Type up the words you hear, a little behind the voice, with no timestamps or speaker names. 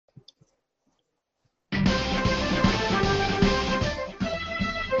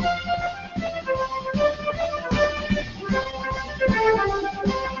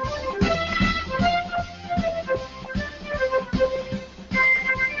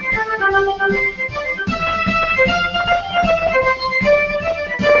Welcome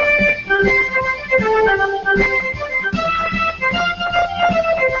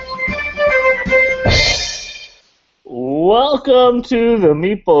to the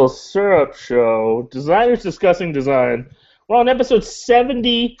Meeple Syrup Show, designers discussing design. We're on episode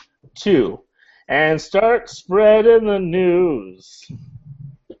 72, and start spreading the news.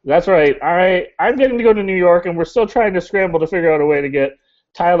 That's right. I'm getting to go to New York, and we're still trying to scramble to figure out a way to get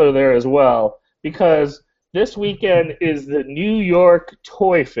Tyler there as well, because this weekend is the New York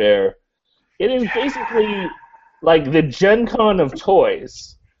Toy Fair. It is basically like the Gen Con of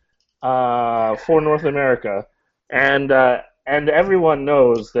toys for North America. And everyone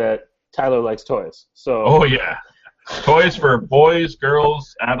knows that Tyler likes toys. So. Oh yeah, toys for boys,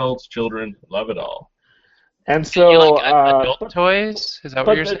 girls, adults, children, love it all. And so, you like adult toys? Is that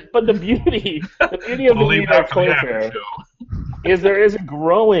what you're saying? But the beauty of the New York Toy Fair is there is a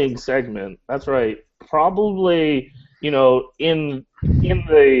growing segment. That's right. Probably, in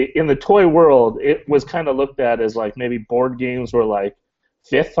the toy world, it was kind of looked at as like maybe board games were like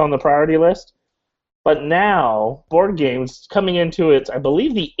fifth on the priority list. But now, board games coming into its, I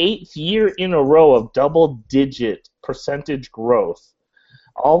believe, the 8th year in a row of double-digit percentage growth.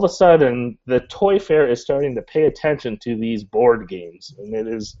 All of a sudden, the Toy Fair is starting to pay attention to these board games, and it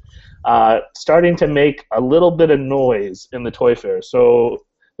is starting to make a little bit of noise in the Toy Fair. So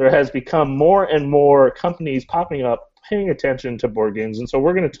there has become more and more companies popping up, paying attention to board games, and so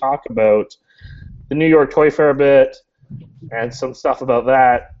we're going to talk about the New York Toy Fair a bit and some stuff about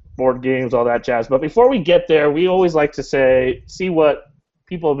that. Board games, all that jazz. But before we get there, we always like to see what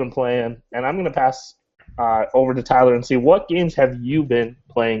people have been playing. And I'm going to pass over to Tyler and see what games have you been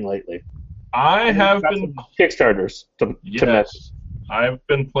playing lately. I have been Kickstarters to yes. I've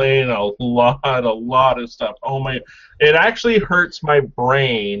been playing a lot of stuff. Oh my! It actually hurts my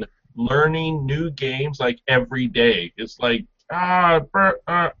brain learning new games like every day. It's like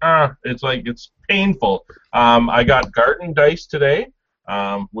It's like it's painful. I got Garden Dice today.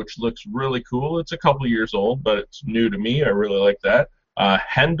 Which looks really cool. It's a couple years old, but it's new to me. I really like that.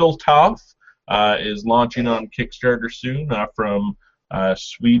 Hendeltoff is launching on Kickstarter soon from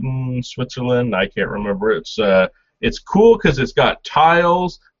Sweden, Switzerland. I can't remember. It's cool because it's got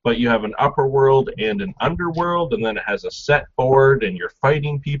tiles, but you have an upper world and an underworld, and then it has a set board, and you're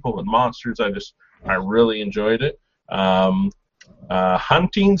fighting people and monsters. I really enjoyed it.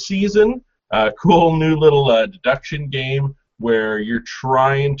 Hunting Season, cool new little deduction game where you're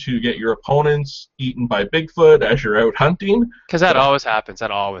trying to get your opponents eaten by Bigfoot as you're out hunting. Because that always happens. That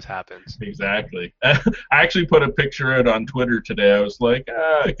always happens. Exactly. I actually put a picture out on Twitter today. I was like,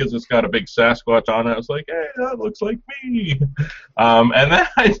 because it's got a big Sasquatch on it. I was like, hey, that looks like me. And then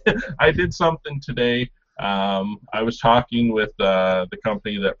I did something today. I was talking with the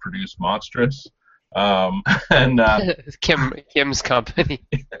company that produced Monstrous. Kim's company.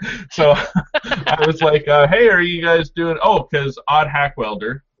 So I was like, hey, are you guys doing... Oh, because Odd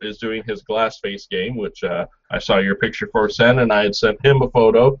Hackwelder is doing his Glass Face game, which I saw your picture for, Sen, and I had sent him a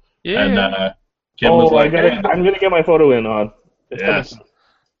photo. Yeah. And Kim was like... I'm going to get my photo in, Odd. Yes.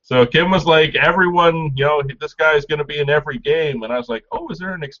 So Kim was like, everyone, this guy's going to be in every game. And I was like, oh, is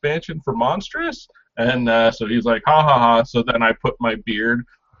there an expansion for Monstrous? And so he's like, ha, ha, ha. So then I put my beard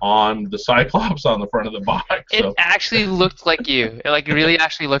on the Cyclops on the front of the box. So. It actually looked like you. It really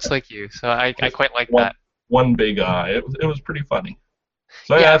actually looks like you. So I quite like that. One big eye. It was pretty funny.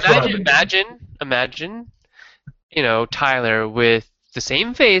 So yeah, imagine, Tyler with the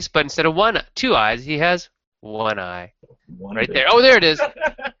same face, but instead of two eyes, he has one eye. Right there. Oh, there it is.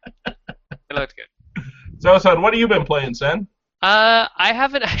 It looked good. So, son, what have you been playing, Sen? I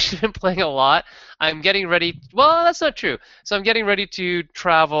haven't actually been playing a lot. I'm getting ready. Well, that's not true. So I'm getting ready to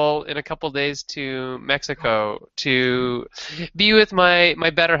travel in a couple days to Mexico to be with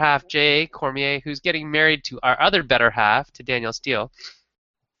my better half, Jay Cormier, who's getting married to our other better half, to Danielle Steele.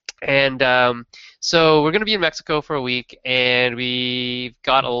 And so we're going to be in Mexico for a week, and we've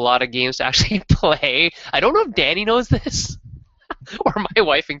got a lot of games to actually play. I don't know if Danny knows this. Or my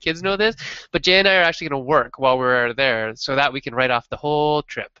wife and kids know this, but Jay and I are actually going to work while we're there so that we can write off the whole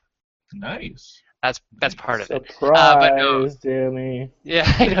trip. Nice. That's part of it. Surprise, Danny. Yeah,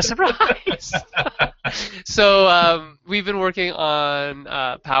 I know, surprise. So we've been working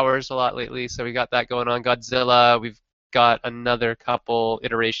on Powers a lot lately, so we got that going on. Godzilla, we've got another couple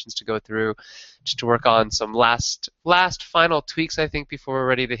iterations to go through just to work on some last final tweaks, I think, before we're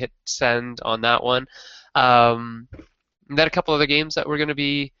ready to hit send on that one. Then a couple other games that we're going to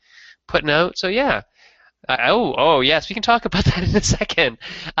be putting out. So yeah. Yes, we can talk about that in a second.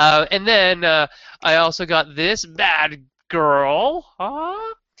 And then I also got this bad girl.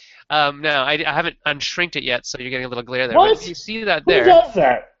 No, I haven't unshrinked it yet, so you're getting a little glare there. What? But you see that Who there? does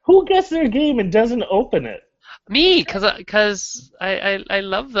that? Who gets their game and doesn't open it? Me, because I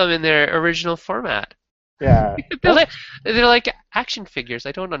love them in their original format. Yeah, They're like action figures.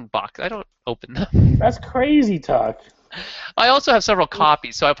 I don't unbox. I don't open them. that's crazy talk. I also have several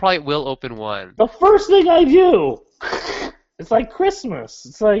copies, so I probably will open one. The first thing I do, it's like Christmas.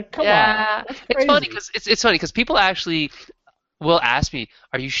 It's like, come on. That's It's funny crazy. because it's funny because people actually will ask me,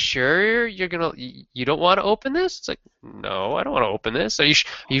 "Are you sure you don't want to open this?" It's like, "No, I don't want to open this." Are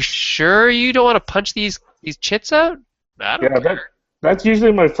you sure you don't want to punch these chits out? I don't Yeah, care. that's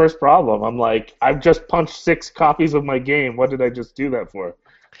usually my first problem. I'm like, I've just punched 6 copies of my game. What did I just do that for?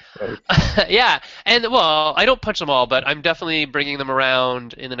 Like, Yeah, and well, I don't punch them all, but I'm definitely bringing them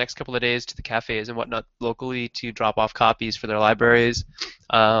around in the next couple of days to the cafes and whatnot locally to drop off copies for their libraries.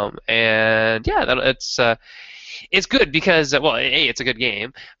 And yeah, it's good because well, A, it's a good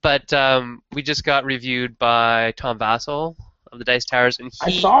game, but we just got reviewed by Tom Vassell of the Dice Towers, and I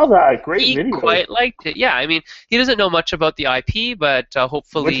saw that. Great he video. quite liked it. Yeah, I mean, he doesn't know much about the IP, but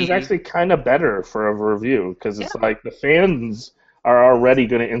hopefully, Which is actually kind of better for a review because it's Yeah. like the fans are already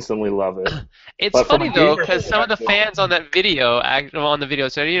going to instantly love it. It's But from funny a though, gamer because some of the perspective- fans on that video,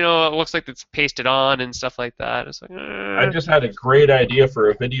 said, it looks like it's pasted on and stuff like that. It's like, I just had a great idea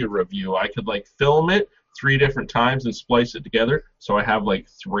for a video review. I could like film it 3 different times and splice it together, so I have like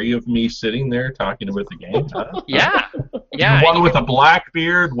 3 of me sitting there talking about the game. yeah, yeah. One with a black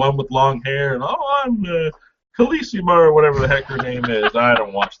beard, one with long hair, and I'm Kalissima or whatever the heck her name is. I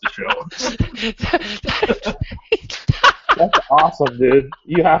don't watch the show. That's awesome, dude.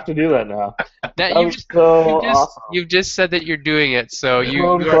 You have to do that now. that That you was just, so awesome. you've just said that you're doing it, so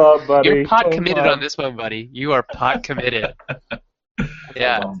Clone Club, buddy. you're pot Clone committed Club. on this one, buddy. You are pot committed.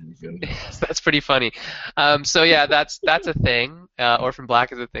 Yeah. Oh, my goodness. That's pretty funny. So yeah, that's a thing. Orphan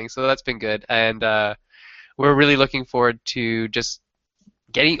Black is a thing, so that's been good, and we're really looking forward to just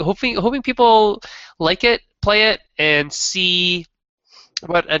hoping people like it, play it, and see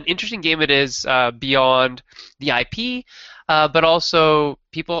what an interesting game it is beyond the IP. But also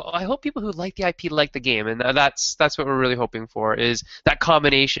I hope people who like the IP like the game, and that's what we're really hoping for, is that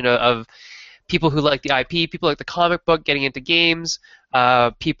combination of people who like the IP, people like the comic book getting into games,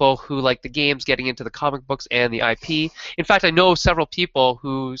 people who like the games getting into the comic books and the IP. In fact, I know several people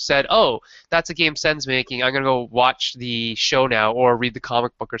who said, "Oh, that's a game Sen's making. I'm gonna go watch the show now or read the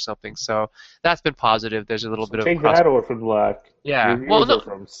comic book or something." So that's been positive. There's a little bit of Take that, Orphan Black. Yeah. Reviews Well, no. are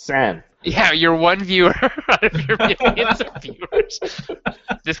from Sen. Yeah, you're one viewer out of your millions of viewers.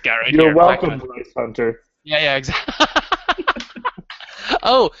 This guy right You're here. welcome, Bryce Hunter. Yeah, exactly.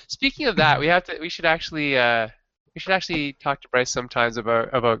 Oh, speaking of that, we should actually talk to Bryce sometimes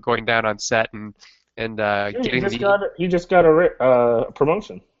about going down on set and getting He just got a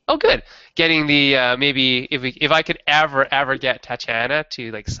promotion. Oh, good. Getting the maybe if I could ever get Tatiana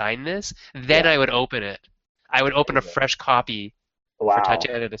to like sign this, then I would open it. I would open a fresh copy Wow. for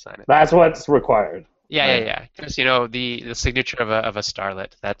Tatiana to sign it. That's what's required. Yeah. Just the signature of a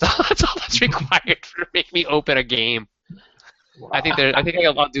starlet. That's all that's required to make me open a game. Wow. I think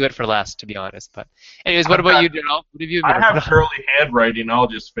I'll do it for less, to be honest. But anyways, what about you, Daryl? What have you been I have working curly handwriting. I'll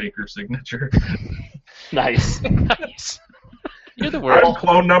just fake her signature. Nice. on? Nice. You're the I'm worst.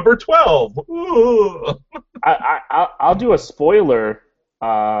 clone number 12. Ooh. I'll do a spoiler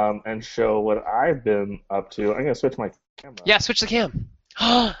and show what I've been up to. I'm gonna switch my camera. Yeah, switch the cam.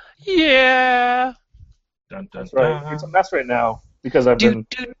 Yeah. Dun, dun, That's right. dun. It's a mess right now because I've Do, been.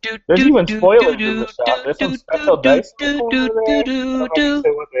 do, do, There's do, even do, spoilers do, in the do, shop. There's some do, special do, dice do, over do, there. I do, don't know if I do. can say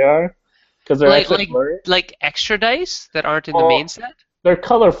what they are because they're Like actually blurry. like extra dice that aren't in the Oh. main set. They're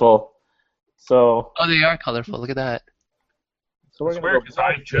colorful. So Oh, they are colorful. Look at that. we're I gonna swear, go because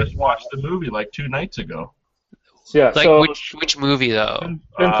I just watched the movie like 2 nights ago. Yeah. Like so which movie though?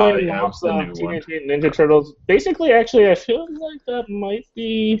 been playing yeah, lots the of new Teenage Mutant Ninja Turtles. Basically, actually, I feel like that might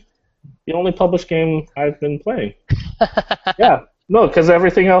be the only published game I've been playing. Yeah, no, because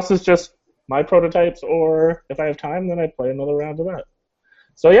everything else is just my prototypes, or if I have time, then I play another round of that.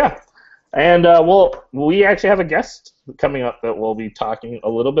 So yeah, and we actually have a guest coming up that will be talking a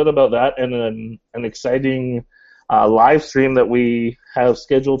little bit about that, and an exciting live stream that we have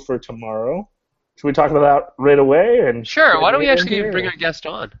scheduled for tomorrow. Should we talk about that right away? And Sure. Why don't we get actually into bring it? our guest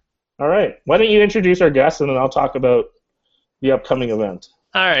on? All right. Why don't you introduce our guest, and then I'll talk about the upcoming event.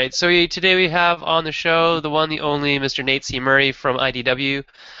 All right. So today we have on the show the one, the only, Mr. Nate C. Murray from IDW,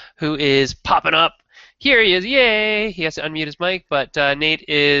 who is popping up. Here he is. Yay! He has to unmute his mic, but Nate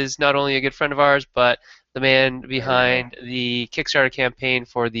is not only a good friend of ours, but the man behind the Kickstarter campaign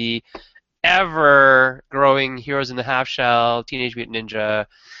for the ever growing Heroes in the Half Shell, Teenage Mutant Ninja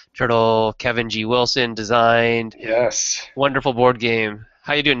Turtle, Kevin G. Wilson designed. Yes. Wonderful board game.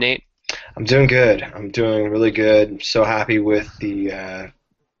 How you doing, Nate? I'm doing good. I'm doing really good. So happy with the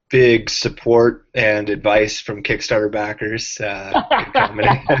big support and advice from Kickstarter backers. Wow.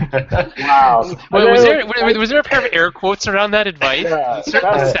 Was there a pair of air quotes around that advice? Yeah, It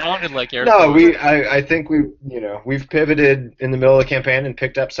certainly sounded like air No, quotes. I think we've pivoted in the middle of the campaign and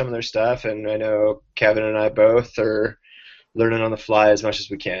picked up some of their stuff, and I know Kevin and I both are learning on the fly as much as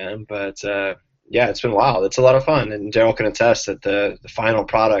we can. But yeah, it's been wild. It's a lot of fun, and Daryl can attest that the final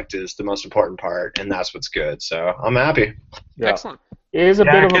product is the most important part, and that's what's good. So I'm happy. Yeah. Excellent. It is a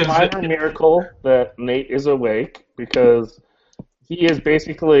Yeah, bit of a 'cause minor miracle that Nate is awake because he is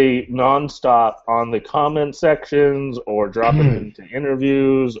basically nonstop on the comment sections or dropping into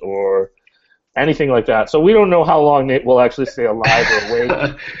interviews or anything like that. So we don't know how long Nate will actually stay alive or awake.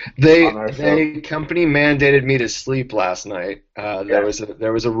 on our show. Company mandated me to sleep last night. There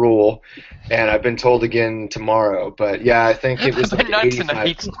was a rule, and I've been told again tomorrow. But yeah, I think it was But like not 85.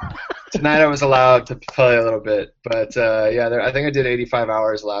 tonight. Tonight I was allowed to play a little bit, but I think I did 85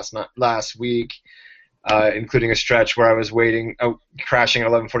 hours last week, including a stretch where I was crashing at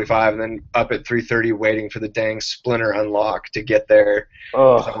 11:45, and then up at 3:30 waiting for the dang Splinter unlock to get there.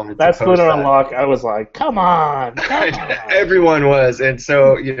 Oh, that Splinter unlock, I was like, come on. Everyone was, and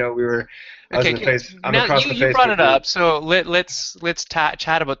so I'm Okay, across the you Facebook brought it group. up, so let's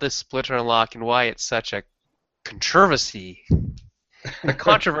chat about this Splinter Unlock and why it's such a controversy. The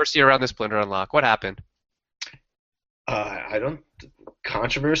controversy around the Splinter Unlock. What happened? I don't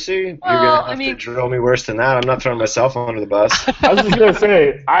controversy. You're Well, gonna have to drill me worse than that. I'm not throwing myself under the bus. I was just going to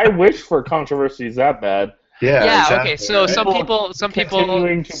say, I wish for controversies that bad. Yeah. Exactly. Okay. So right? some people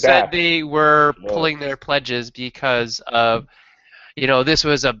Continuing to said back. they were Yeah. pulling their pledges because of, this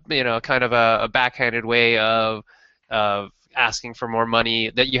was a kind of a backhanded way of asking for more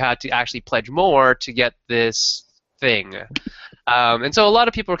money, that you had to actually pledge more to get this thing. And so a lot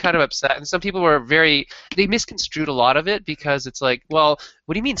of people were kind of upset, and some people were they misconstrued a lot of it because it's like, well,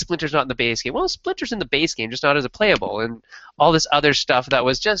 what do you mean Splinter's not in the base game? Well, Splinter's in the base game, just not as a playable, and all this other stuff that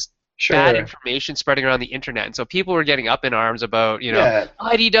was just bad information spreading around the internet. And so people were getting up in arms about,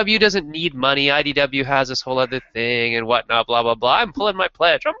 IDW doesn't need money, IDW has this whole other thing and whatnot, blah, blah, blah. I'm pulling my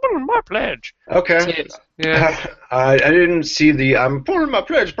pledge. Okay. Yeah. I didn't see the I'm pulling my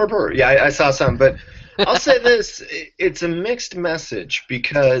pledge. Yeah, I saw some, but I'll say this: it's a mixed message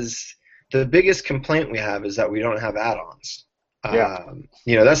because the biggest complaint we have is that we don't have add-ons. Yeah.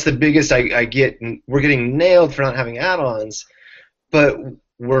 That's the biggest I get. We're getting nailed for not having add-ons, but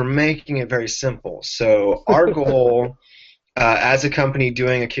we're making it very simple. So our goal, as a company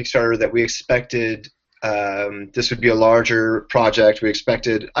doing a Kickstarter that we expected, this would be a larger project. We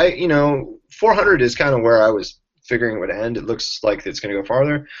expected, 400 is kind of where I was figuring it would end. It looks like it's going to go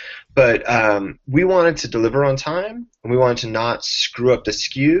farther, but we wanted to deliver on time, and we wanted to not screw up the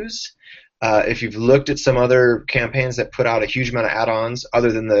SKUs. If you've looked at some other campaigns that put out a huge amount of add-ons,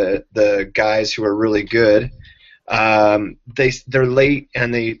 other than the guys who are really good, they're late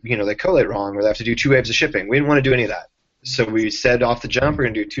and they collate wrong, or they have to do 2 waves of shipping. We didn't want to do any of that, so we said off the jump we're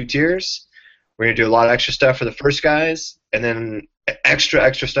going to do 2 tiers. We're going to do a lot of extra stuff for the first guys, and then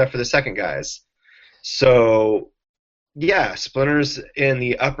extra stuff for the second guys. So yeah, Splinter's in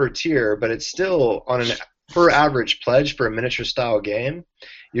the upper tier, but it's still on an per average pledge for a miniature style game.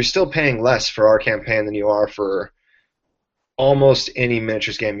 You're still paying less for our campaign than you are for almost any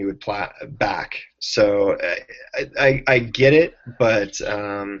miniatures game you would back. So I get it, but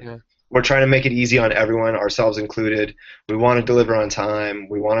we're trying to make it easy on everyone, ourselves included. We want to deliver on time.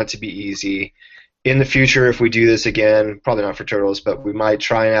 We want it to be easy. In the future, if we do this again, probably not for Turtles, but we might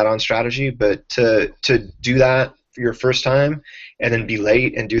try an add-on strategy. But to do that for your first time and then be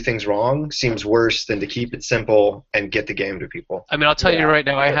late and do things wrong seems worse than to keep it simple and get the game to people. I mean, I'll tell you right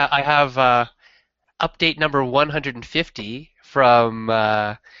now, I have update number 150 from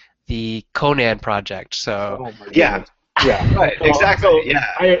the Conan project. So Oh my goodness. Yeah. Yeah. Right. So- Exactly. so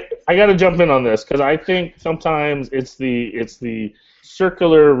Yeah. I got to jump in on this because I think sometimes it's the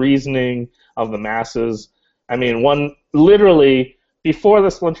circular reasoning of the masses. I mean, literally before the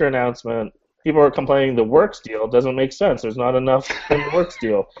Splinter announcement, people were complaining the Works deal doesn't make sense. There's not enough in the Works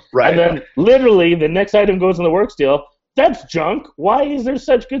deal. Right. And then literally the next item goes in the Works deal. That's junk. Why is there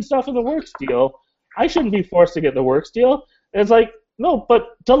such good stuff in the Works deal? I shouldn't be forced to get the Works deal. And it's like, no,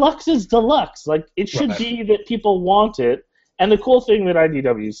 but deluxe is deluxe. Like, it should Right. be that people want it. And the cool thing that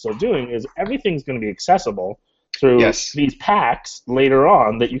IDW is still doing is everything's going to be accessible through Yes. these packs later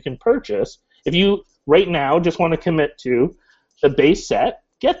on that you can purchase. If you right now just want to commit to the base set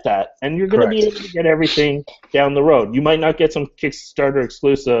get that, and you're going to be able to get everything down the road. You might not get some Kickstarter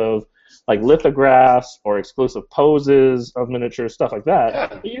exclusive like lithographs or exclusive poses of miniatures, stuff like that. Yeah.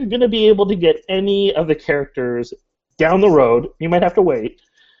 But you're going to be able to get any of the characters down the road. You might have to wait,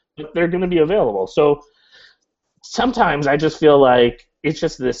 but they're going to be available. So sometimes I just feel like it's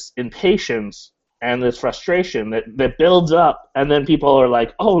just this impatience and this frustration that builds up, and then people are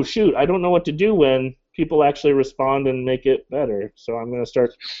like, oh, shoot, I don't know what to do when people actually respond and make it better. So I'm going to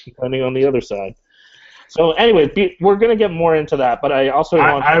start depending on the other side. So anyway, we're going to get more into that, but I also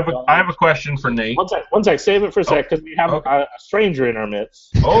want I have a question for Nate. One sec, save it for a sec, because we have a stranger in our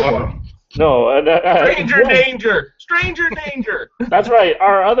midst. Oh, no. stranger danger! Stranger danger! That's right.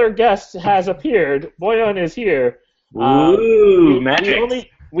 Our other guest has appeared. Boyan is here. Ooh, magic.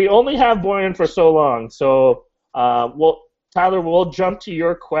 We only have Boyan for so long, so Tyler, we'll jump to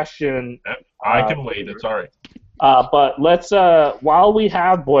your question. I can wait. It's all right. But let's, while we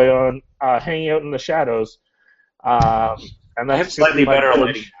have Boyan hanging out in the shadows, and that's I have slightly better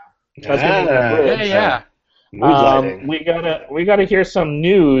lighting. That's gonna be Yeah. We gotta hear some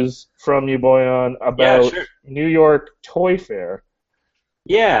news from you, Boyan, about New York Toy Fair.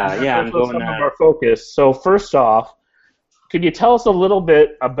 Yeah, I'm That's going. Some of our focus. So first off, could you tell us a little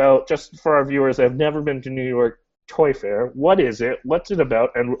bit about, just for our viewers that have never been to New York Toy Fair, what is it, what's it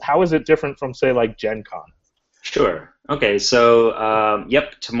about, and how is it different from, say, like Gen Con? Sure. Okay, so,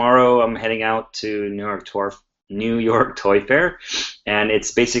 tomorrow I'm heading out to New York Toy Fair, and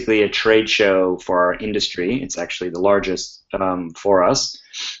it's basically a trade show for our industry. It's actually the largest for us.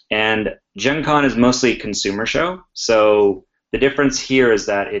 And Gen Con is mostly a consumer show, so the difference here is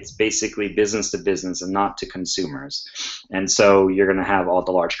that it's basically business to business and not to consumers. And so you're going to have all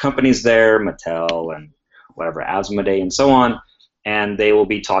the large companies there, Mattel and whatever, Asmodee and so on, and they will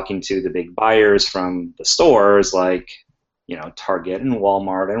be talking to the big buyers from the stores like, Target and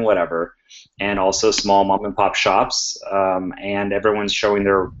Walmart and whatever, and also small mom and pop shops, and everyone's showing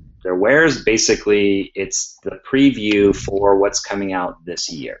their wares. Basically, it's the preview for what's coming out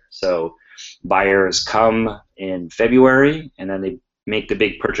this year. So buyers come in February, and then they make the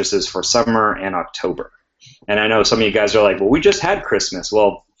big purchases for summer and October. And I know some of you guys are like, well, we just had Christmas.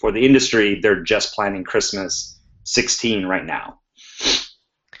 Well, for the industry, they're just planning Christmas 16 right now.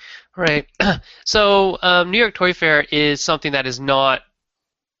 Right. So New York Toy Fair is something that is not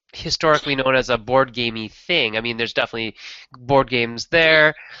historically known as a board gamey thing. I mean, there's definitely board games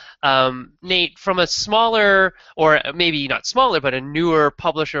there. Nate, from a smaller, or maybe not smaller, but a newer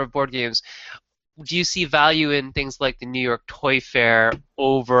publisher of board games, do you see value in things like the New York Toy Fair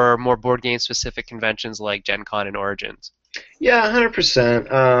over more board game specific conventions like Gen Con and Origins? Yeah,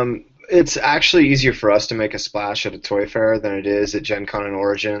 100%. It's actually easier for us to make a splash at a Toy Fair than it is at Gen Con and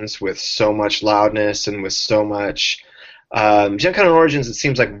Origins, with so much loudness and with so much... Gen Con and Origins, it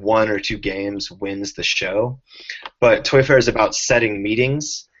seems like 1 or 2 games wins the show, but Toy Fair is about setting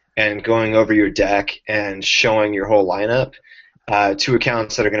meetings and going over your deck and showing your whole lineup to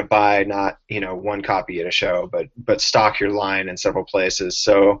accounts that are going to buy not 1 copy at a show, but stock your line in several places.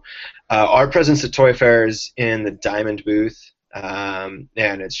 So our presence at Toy Fair is in the Diamond booth, and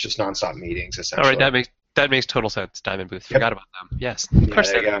it's just nonstop meetings essentially. All right, that makes total sense. Diamond booth, forgot about them. Yes, of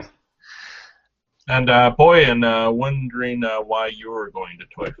course. There you go. And Boyan, wondering why you were going to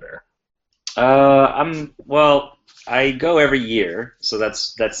Toy Fair. I go every year, so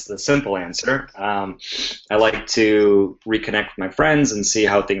that's the simple answer. I like to reconnect with my friends and see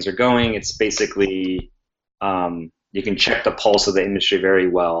how things are going. It's basically you can check the pulse of the industry very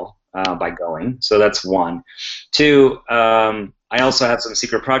well by going. So that's 1. 2, I also have some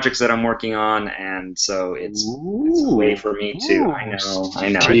secret projects that I'm working on, and so it's a way for me to. Ooh. I know.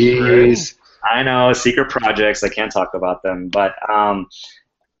 Jeez. I know, secret projects. I can't talk about them, but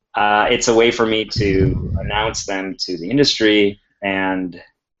it's a way for me to announce them to the industry, and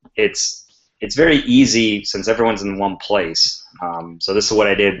it's very easy since everyone's in one place. So this is what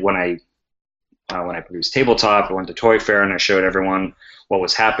I did when I produced Tabletop. I went to Toy Fair and I showed everyone what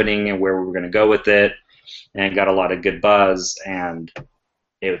was happening and where we were going to go with it, and got a lot of good buzz. And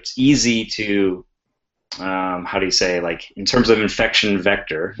it's easy to in terms of infection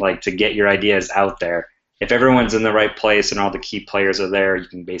vector, like to get your ideas out there. If everyone's in the right place and all the key players are there, you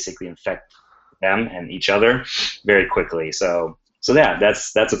can basically infect them and each other very quickly. So yeah,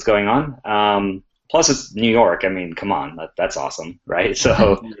 that's what's going on. Plus, it's New York. I mean, come on, that's awesome, right?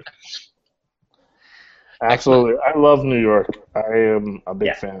 So absolutely, I love New York. I am a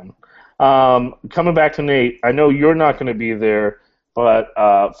big fan. Coming back to Nate, I know you're not going to be there. But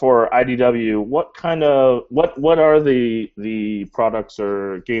for IDW, what are the products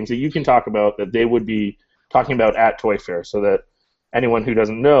or games that you can talk about that they would be talking about at Toy Fair, so that anyone who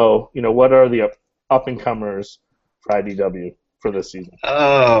doesn't know, what are the up and comers for IDW for this season?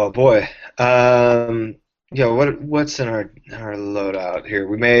 Oh boy. Yeah, what's in our loadout here?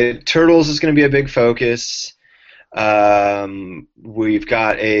 We made Turtles is going to be a big focus. We've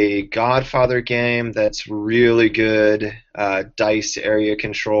got a Godfather game that's really good. Dice area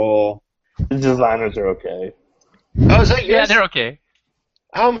control. The designers are okay. Oh, is that yours? Yeah, they're okay.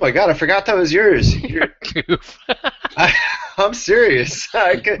 Oh my god, I forgot that was yours. Goof. I'm serious.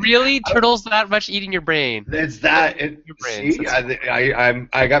 Really? Turtles that much eating your brain? It's that. Your brains. See,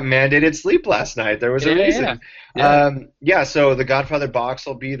 I got mandated sleep last night. There was a reason. Yeah. So the Godfather box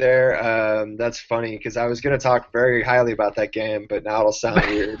will be there. That's funny because I was going to talk very highly about that game, but now it'll sound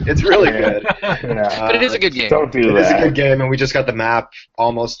weird. It's really good. Yeah. But it is a good game. Don't do It that. is a good game, and we just got the map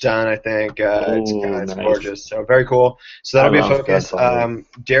almost done, I think. It's nice. gorgeous. So very cool. So that'll be a love focus. Godfather.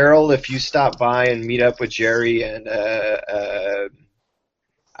 Daryl, if you stop by and meet up with Jerry and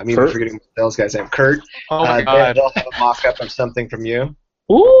I'm even Kurt? forgetting those guys' name. Kurt. Oh my god. They'll have a mock-up of something from you.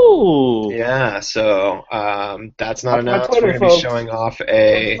 Ooh. Yeah, so that's not That's my announced. Twitter, We're going to be folks. showing off That's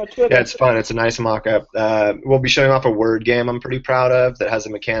a... my Twitter. Yeah, it's fun. It's a nice mock-up. We'll be showing off a word game I'm pretty proud of that has a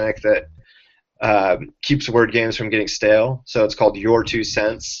mechanic that keeps word games from getting stale. So it's called Your Two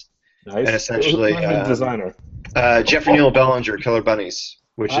Cents. Nice. and essentially, Who's the designer. Jeffrey Neal Bellinger, Killer Bunnies,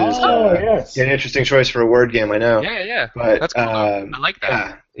 which is yes. an interesting choice for a word game, I know. Yeah. But That's cool. I like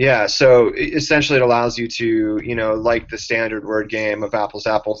that. yeah. So essentially, it allows you to, like the standard word game of apples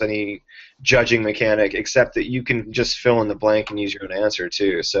to apples, any judging mechanic, except that you can just fill in the blank and use your own answer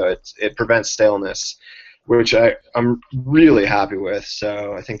too. So it prevents staleness, which I'm really happy with.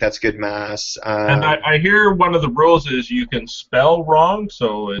 So I think that's good mass. And I hear one of the rules is you can spell wrong,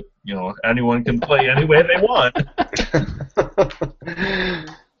 so anyone can play any way they want.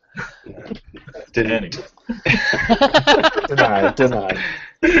 Didn't. Denied.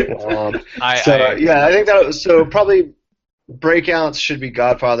 I think that probably breakouts should be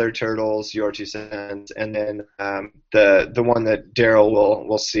Godfather, Turtles, Your Two Cents, and then the one that Daryl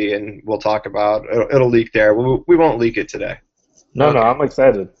will see and we'll talk about. It'll leak there. We won't leak it today. No, I'm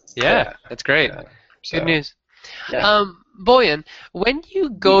excited. Yeah, that's great. Yeah, so, Good news. yeah. Boyan, when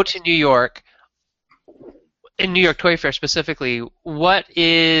you go to New York, in New York Toy Fair specifically, what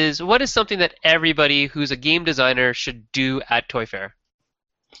is something that everybody who's a game designer should do at Toy Fair?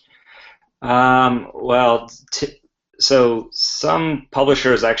 So some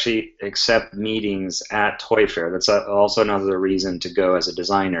publishers actually accept meetings at Toy Fair. That's also another reason to go as a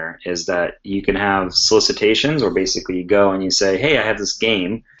designer, is that you can have solicitations, or basically you go and you say, hey, I have this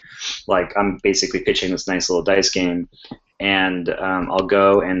game, like I'm basically pitching this nice little dice game, and I'll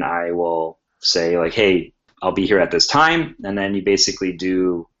go and I will say, like, hey, I'll be here at this time, and then you basically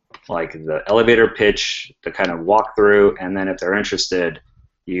do like the elevator pitch, the kind of walkthrough, and then if they're interested,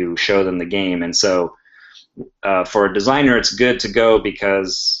 you show them the game. And so for a designer, it's good to go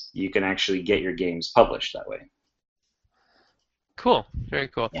because you can actually get your games published that way. Cool. Very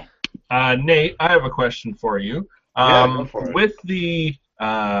cool. Yeah. Nate, I have a question for you. Go for it.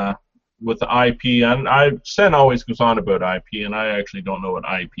 With the IP, and Sen always goes on about IP, and I actually don't know what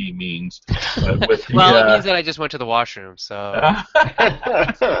IP means. But with the, Well, it means that I just went to the washroom, so...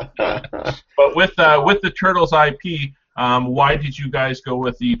 But with the Turtles IP, why did you guys go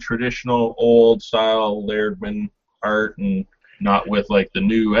with the traditional old style Lairdman art and not with like the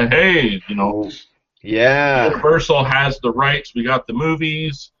new? Hey, Yeah. Universal has the rights. We got the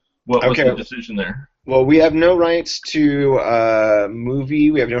movies. What was the decision there? Well, we have no rights to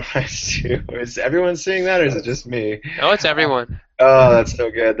movie. We have no rights to. Is everyone seeing that, or is it just me? No, it's everyone. Oh, that's so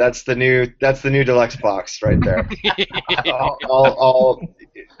good. That's the new deluxe box right there. all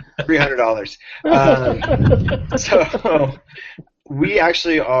 $300. So we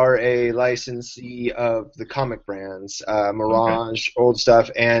actually are a licensee of the comic brands. Mirage, Old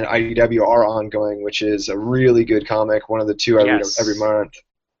Stuff, and IDW are ongoing, which is a really good comic. One of the two I read every month.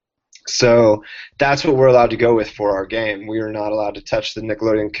 So that's what we're allowed to go with for our game. We are not allowed to touch the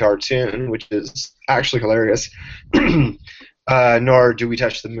Nickelodeon cartoon, which is actually hilarious, nor do we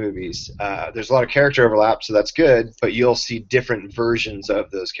touch the movies. There's a lot of character overlap, so that's good, but you'll see different versions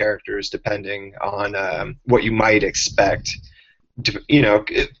of those characters depending on what you might expect.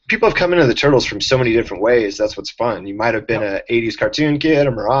 People have come into the Turtles from so many different ways. That's what's fun. You might have been an 80s cartoon kid,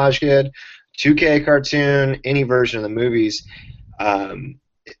 a Mirage kid, 2K cartoon, any version of the movies.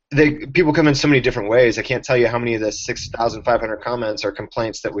 People come in so many different ways. I can't tell you how many of the 6,500 comments are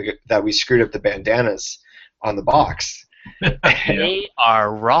complaints that we screwed up the bandanas on the box. They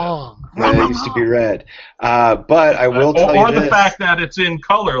are wrong. When it used to be red. But I will tell or you the this. fact that it's in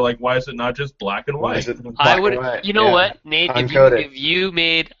color. Like, why is it not just black and Why white? is it black I and would. white? You know Yeah. what, Nate? Uncoded. If you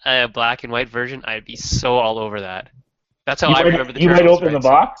made a black and white version, I'd be so all over that. That's how You I might, remember the you might Turtles, open the right? So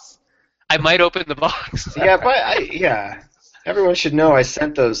box. I might open the box. Yeah, but yeah. Everyone should know I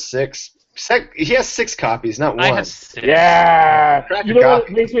sent those 6. He has 6 copies, not one. I have 6. Yeah. Crack You a know what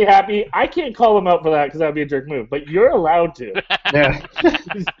copy. makes me happy? I can't call him out for that because that would be a jerk move, but you're allowed to. Yeah.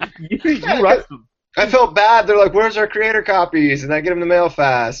 you rush them. I felt bad. They're like, "Where's our creator copies?" And I get them in the mail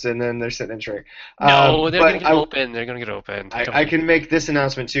fast, and then they're sitting in trade. No, they're but gonna get open. They're gonna get opened. Come I on. can make this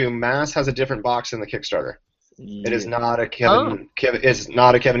announcement too. Mass has a different box than the Kickstarter. It is not a it's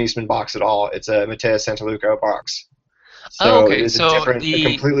not a Kevin Eastman box at all. It's a Mateus Santaluca box. So Oh, okay. it is So a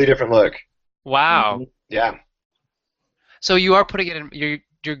completely different look. Wow. Yeah. So you are putting it in.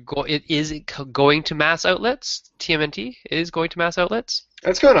 Going to mass outlets? TMNT is going to mass outlets.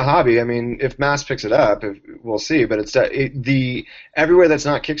 It's going to hobby. I mean, if Mass picks it up, we'll see. But it's everywhere that's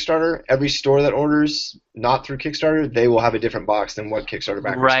not Kickstarter, every store that orders not through Kickstarter, they will have a different box than what Kickstarter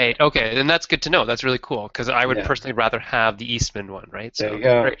backers. Right. Okay. Then that's good to know. That's really cool because I would Yeah. personally rather have the Eastman one. Right. So There you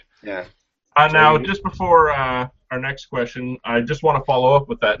go. great. Yeah. Now, just before our next question, I just want to follow up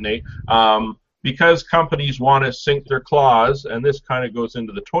with that, Nate. Because companies want to sink their claws, and this kind of goes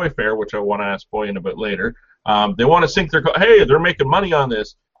into the Toy Fair, which I want to ask Boyan a bit later. They want to sink their hey, they're making money on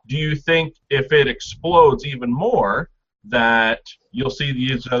this. Do you think if it explodes even more, that you'll see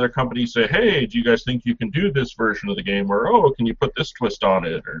these other companies say, hey, do you guys think you can do this version of the game? Or, oh, can you put this twist on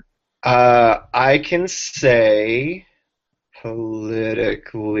it? Or I can say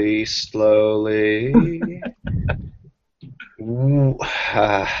politically slowly.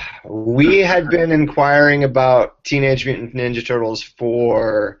 We had been inquiring about Teenage Mutant Ninja Turtles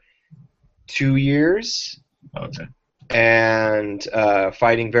for 2 years. Okay. And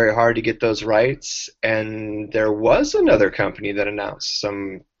fighting very hard to get those rights. And there was another company that announced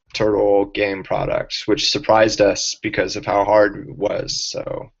some Turtle game products, which surprised us because of how hard it was.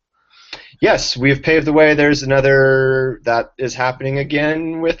 So, yes, we've paved the way. There's another that is happening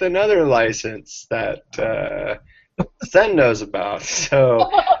again with another license that Sen knows about. So,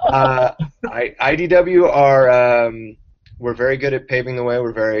 IDW are. We're very good at paving the way.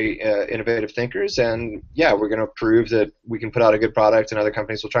 We're very innovative thinkers, and yeah, we're going to prove that we can put out a good product, and other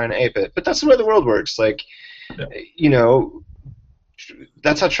companies will try and ape it. But that's the way the world works. Like,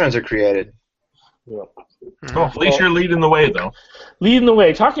 that's how trends are created. Yeah. Well, at least you're leading the way, though. Leading the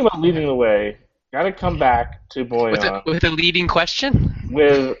way. Talking about leading the way, got to come back to Boyan with a leading question.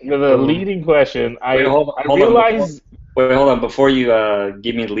 With a leading question. Wait, hold realize. Hold on. Before you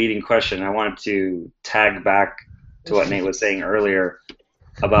give me the leading question, I wanted to tag back to what Nate was saying earlier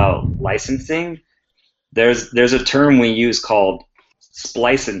about licensing. There's a term we use called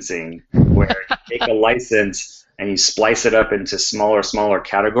splicensing, where you take a license and you splice it up into smaller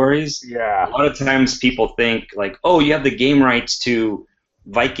categories. Yeah. A lot of times people think like, oh, you have the game rights to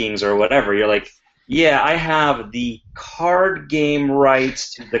Vikings or whatever. You're like, yeah, I have the card game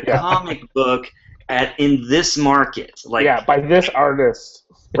rights to the comic book in this market. Like, yeah, by this artist.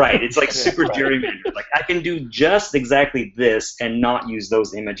 Right, it's like super gerrymandered. Like, I can do just exactly this and not use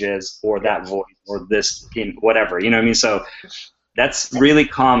those images or that voice or this in whatever. You know what I mean? So that's really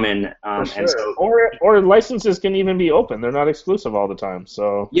common. Sure. And so, or licenses can even be open. They're not exclusive all the time.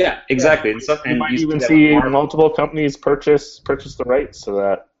 So yeah, exactly. And you might even see multiple companies purchase the rights to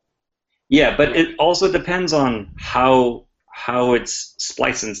that. Yeah, but it also depends on how it's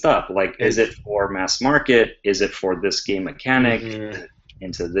spliced up. Like, is it for mass market? Is it for this game mechanic? Mm-hmm.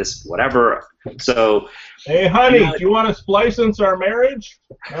 Into this whatever. So, hey, honey, do you want to splice our marriage?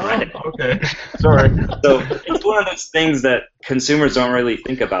 No? Right. Okay, sorry. So it's one of those things that consumers don't really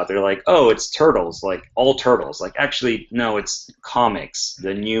think about. They're like, oh, it's Turtles, like all Turtles. Like, actually, no, it's comics,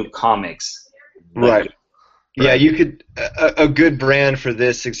 the new comics. Right. Yeah, you could. A good brand for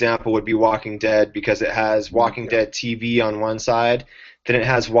this example would be Walking Dead, because it has Walking Dead TV on one side, then it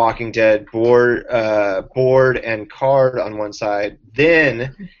has Walking Dead board and card on one side.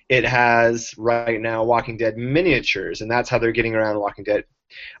 Then it has right now Walking Dead miniatures, and that's how they're getting around Walking Dead.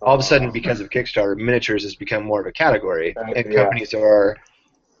 All of a sudden, because of Kickstarter, miniatures has become more of a category, and companies are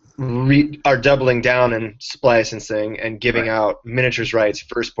doubling down and splicing and giving out miniatures rights,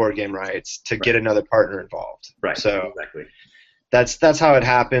 first board game rights to get another partner involved. Right. So exactly. That's how it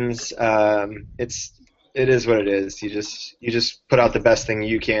happens. It is what it is. You just put out the best thing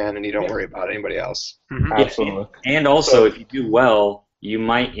you can, and you don't worry about anybody else. Mm-hmm. Absolutely. And also, if you do well, you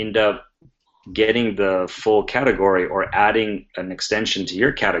might end up getting the full category or adding an extension to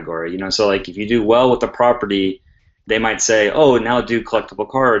your category. So like if you do well with the property, they might say, oh, now do collectible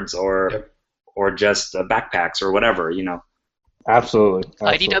cards or Yep. or just backpacks or whatever, you know. Absolutely.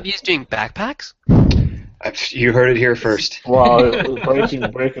 IDW is doing backpacks? You heard it here first. Well, breaking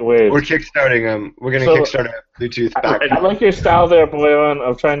waves. We're kickstarting them. We're going to kickstart a Bluetooth back. I like your style there, Boyan,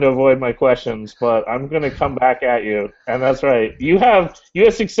 of trying to avoid my questions, but I'm going to come back at you, and that's right. You have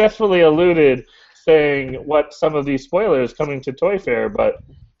successfully alluded saying what some of these spoilers coming to Toy Fair, but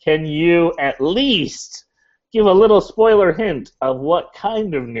can you at least give a little spoiler hint of what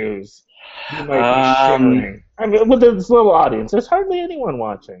kind of news you might be sharing? I mean, with this little audience, there's hardly anyone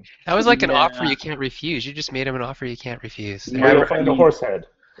watching. That was like an offer you can't refuse. You just made him an offer you can't refuse. You might find a horse head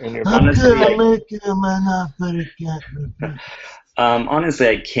in your Honestly, pocket. honestly,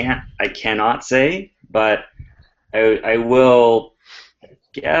 I cannot say, but I will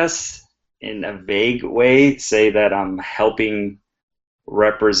guess in a vague way say that I'm helping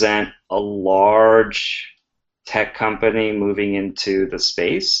represent a large tech company moving into the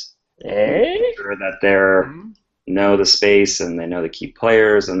space. Eh? Sure that they're know the space and they know the key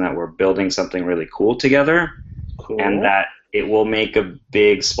players and that we're building something really cool together, Cool. and that it will make a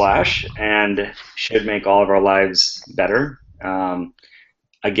big splash and should make all of our lives better.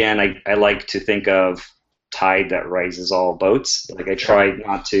 Again, I like to think of tide that rises all boats. Like, I try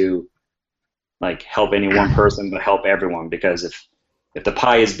not to like help any one person, but help everyone, because if the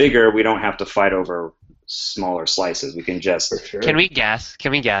pie is bigger, we don't have to fight over smaller slices. We can just For sure. Can we guess?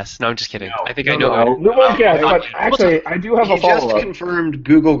 No, I'm just kidding. No. I think I know. No, we won't guess, but actually, I do have You a just follow-up. confirmed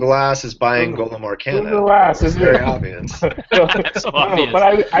Google Glass is buying Golem Arcana. Google Glass is Very very obvious. That's so obvious.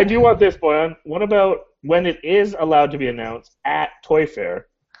 But I do want this, Boyan. What about when it is allowed to be announced at Toy Fair?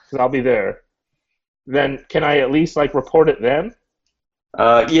 Because I'll be there. Then can I at least like report it then?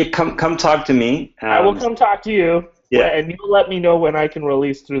 yeah, come talk to me. I will come talk to you. Yeah. And you'll let me know when I can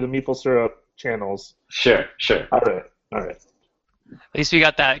release through the Meeple Syrup channels. Sure. All right. At least we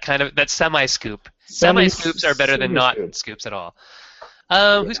got that kind of that semi-scoop. Semi-scoops are better than not Semi-scoop. scoops at all.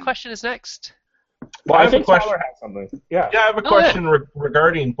 Whose question is next? Well, I I have a think question. Tyler has something. Yeah. Yeah, I have a question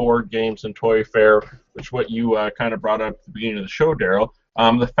regarding board games and Toy Fair, which what you kind of brought up at the beginning of the show, Daryl.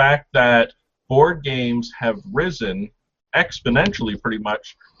 The fact that board games have risen exponentially, pretty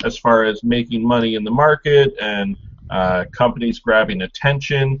much, as far as making money in the market and companies grabbing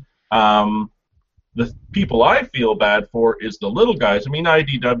attention. The people I feel bad for is the little guys. I mean,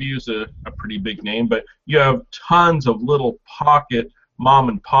 IDW is a pretty big name, but you have tons of little pocket mom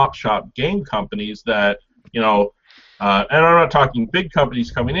and pop shop game companies that, and I'm not talking big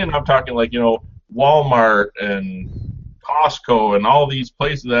companies coming in. I'm talking like, Walmart and Costco and all these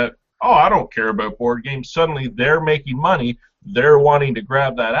places that, I don't care about board games. Suddenly they're making money. They're wanting to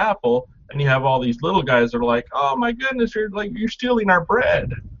grab that apple, and you have all these little guys that are like, oh my goodness, you're stealing our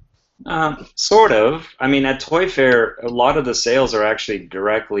bread. Sort of. I mean, at Toy Fair, a lot of the sales are actually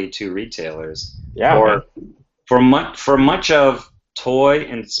directly to retailers. Yeah. For much of toy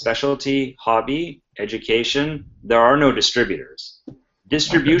and specialty, hobby, education, there are no distributors.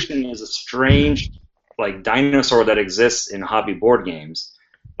 Distribution is a strange, like, dinosaur that exists in hobby board games,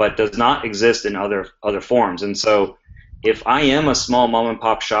 but does not exist in other forms. And so, if I am a small mom and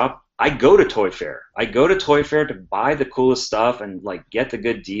pop shop, I go to Toy Fair. I go to Toy Fair to buy the coolest stuff and like get the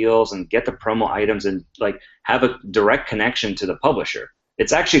good deals and get the promo items and like have a direct connection to the publisher.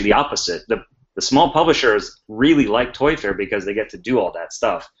 It's actually the opposite. The small publishers really like Toy Fair because they get to do all that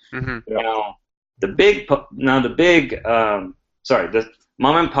stuff. Mm-hmm. Yeah. The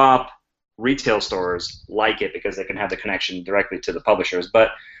mom and pop retail stores like it because they can have the connection directly to the publishers.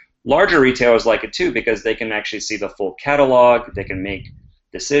 But larger retailers like it too because they can actually see the full catalog. They can make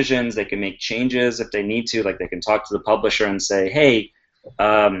decisions, they can make changes if they need to, like they can talk to the publisher and say, hey,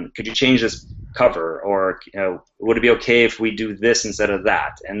 could you change this cover, or would it be okay if we do this instead of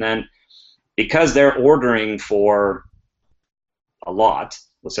that? And then because they're ordering for a lot,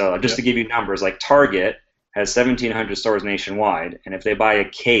 so just to give you numbers, like Target has 1,700 stores nationwide, and if they buy a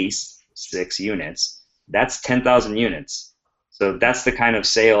case, 6 units, that's 10,000 units. So that's the kind of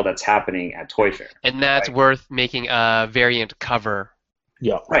sale that's happening at Toy Fair. And that's worth making a variant cover.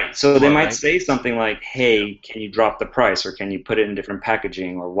 Yeah. Right, so they might Right. say something like, hey, can you drop the price, or can you put it in different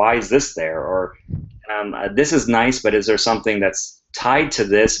packaging, or why is this there, or this is nice, but is there something that's tied to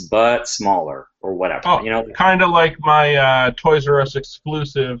this but smaller, or whatever, Kind of like my Toys R Us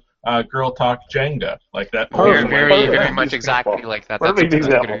exclusive Girl Talk Jenga, like that. Very, Perfect. very, Perfect. very much exactly like that. That's Perfect a good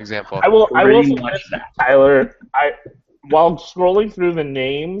example. example. I will Pretty say much this, that. Tyler, while scrolling through the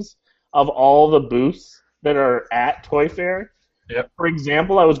names of all the booths that are at Toy Fair, Yep. for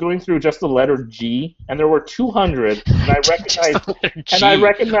example, I was going through just the letter G, and there were 200, and I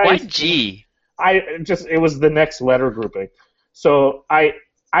recognized. Why G? it was the next letter grouping. So I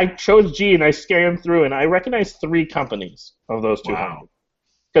chose G and I scanned through and I recognized 3 companies of those 200. Wow.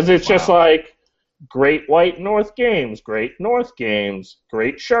 Because it's just like Great White North Games, Great North Games,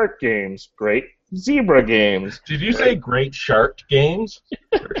 Great Shark Games, Great Zebra Games. Did you say Great Shark Games?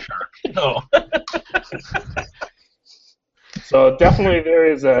 Or shark? No. So definitely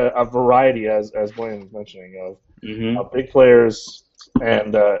there is a variety, as Blaine was mentioning, Mm-hmm. of big players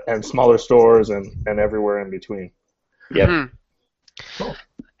and smaller stores and everywhere in between. Yep. Hmm. Cool.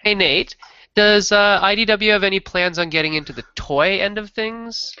 Hey Nate, does IDW have any plans on getting into the toy end of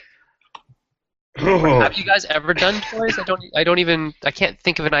things? Have you guys ever done toys? I can't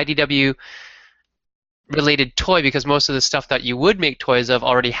think of an IDW related toy because most of the stuff that you would make toys of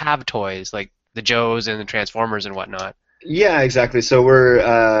already have toys, like the Joes and the Transformers and whatnot. Yeah, exactly. So we're,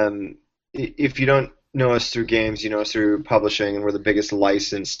 if you don't know us through games, you know us through publishing, and we're the biggest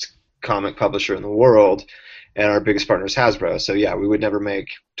licensed comic publisher in the world, and our biggest partner is Hasbro. So yeah, we would never make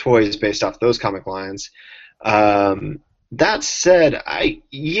toys based off those comic lines. That said,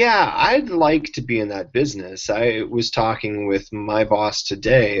 I'd like to be in that business. I was talking with my boss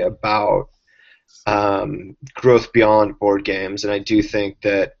today about growth beyond board games, and I do think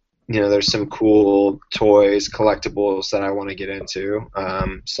that there's some cool toys, collectibles that I want to get into.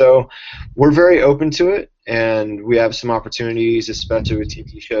 So we're very open to it, and we have some opportunities, especially with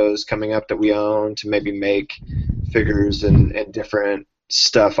TV shows coming up that we own, to maybe make figures and different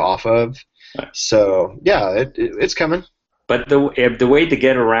stuff off of. So yeah, it's coming. But the way to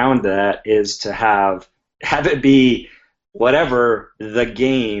get around that is to have it be whatever the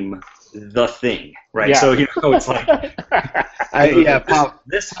game, the thing, right? Yeah. So it's like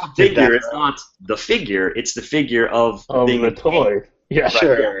this figure is not the figure; it's the figure of being the toy. Yeah,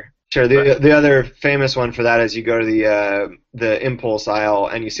 sure. The other famous one for that is you go to the impulse aisle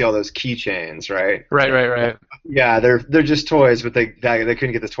and you see all those keychains, right? Right. Yeah, they're just toys, but they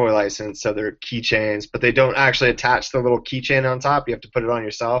couldn't get the toy license, so they're keychains. But they don't actually attach the little keychain on top. You have to put it on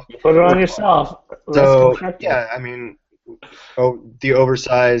yourself. You put it on yourself. So yeah, I mean, the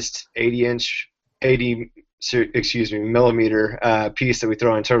oversized 80 millimeter piece that we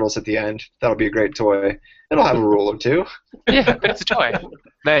throw in Turtles at the end. That'll be a great toy. It'll have a rule or two. Yeah, but it's a toy.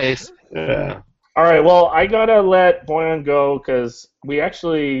 Nice. Yeah. All right, well, I gotta let Boyan go because we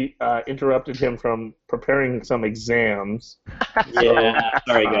actually interrupted him from preparing some exams. Yeah,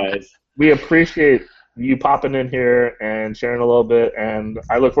 sorry guys. We appreciate you popping in here and sharing a little bit, and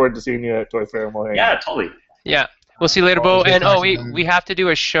I look forward to seeing you at Toy Fair. Yeah, totally. Yeah. We'll see you later, Bo. And we have to do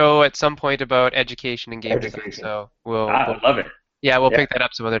a show at some point about education and game design, so we'll love it. Yeah, we'll pick that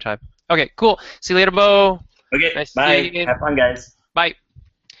up some other time. Okay, cool. See you later, Bo. Okay, nice bye. To see you again. Have fun, guys. Bye.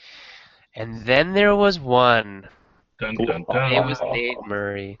 And then there was one. Dun, dun, dun. It was Nate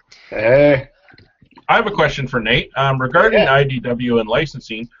Murray. Hey. I have a question for Nate. Regarding IDW and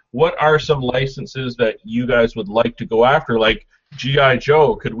licensing, what are some licenses that you guys would like to go after? Like G.I.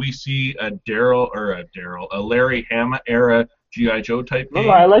 Joe, could we see a Larry Hama era G.I. Joe type game?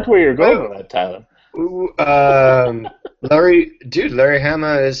 No, I like where you're going with that, Tyler. Larry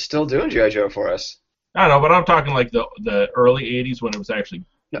Hama is still doing G.I. Joe for us. I don't know, but I'm talking like the early 80s when it was actually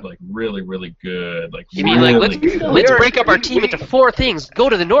like really, really good. Like you mean really let's break up our team into 4 things. Go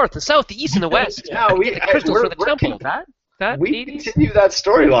to the north, the south, the east, and the west. Yeah, get the crystals for the temple. We 80s? continue that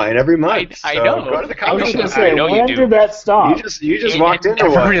storyline every month. I know. Go to the I was comic going to shop. say, when did that stop? You just walked into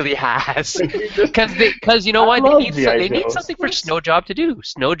It one. really has. Because you know what? They need something for Snowjob to do.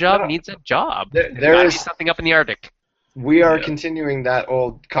 Snowjob needs a job. There is something up in the Arctic. We are continuing that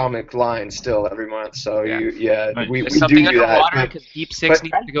old comic line still every month, so we There's do something do that. underwater because Deep Six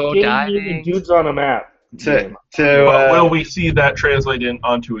needs to go diving. Dudes on a map. Will we see that translate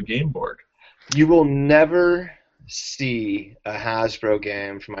onto a game board? You will never see a Hasbro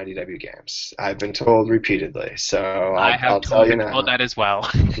game from IDW Games. I've been told repeatedly, so I'll tell you now. That as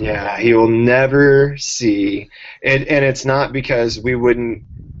well. Yeah, he will never see, and it's not because we wouldn't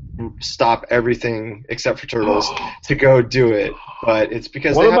stop everything except for Turtles to go do it, but it's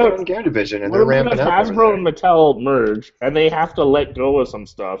because they have their own game division and they're ramping up. Hasbro and Mattel merge, and they have to let go of some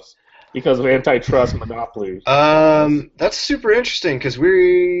stuff because of antitrust monopolies. That's super interesting because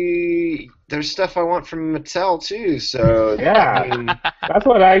there's stuff I want from Mattel too. So yeah, that's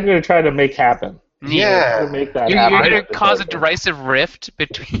what I'm gonna try to make happen. Yeah, make that you're happen. gonna cause a derisive rift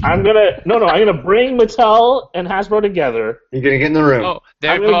between. I'm gonna bring Mattel and Hasbro together. You're gonna get in the room. Oh,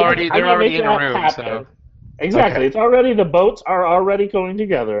 they're already in a room. Happen. So. Exactly, Okay. the boats are already going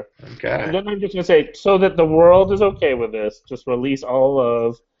together. Okay. And then I'm just gonna say, so that the world is okay with this, just release all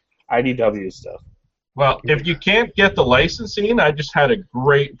of IDW stuff. Well, if you can't get the licensing, I just had a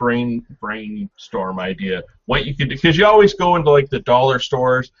great brainstorm idea. What you could do, because you always go into like the dollar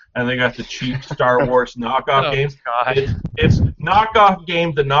stores and they got the cheap Star Wars knockoff games. God. It's knockoff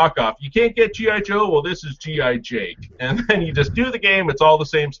game to knockoff. You can't get G.I. Joe, well, this is G.I. Jake. And then you just do the game, it's all the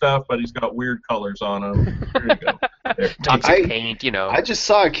same stuff, but he's got weird colors on him. There you go. There. Toxic paint, you know. I just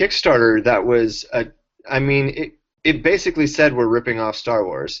saw a Kickstarter that was, it basically said we're ripping off Star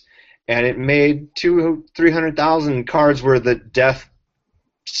Wars, and it made 300,000 cards were the Death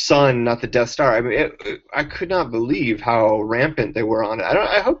Sun, not the Death Star. I mean, I could not believe how rampant they were on it.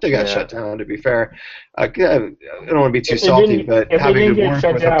 I hope they got shut down. To be fair, I don't want to be too salty, but if having they to didn't work get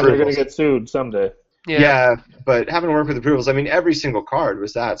shut with down, they're going approvals. to get sued someday. Yeah, but having to work with approvals, I mean, every single card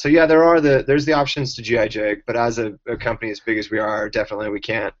was that. So yeah, there's the options to G.I. Jake, but as a company as big as we are, definitely we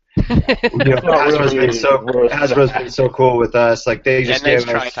can't. Hasbro's been so cool with us. Like they just gave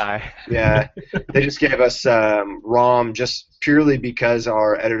us, they just gave us ROM just purely because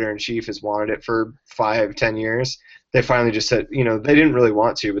our editor-in-chief has wanted it for 5-10 years. They finally just said, they didn't really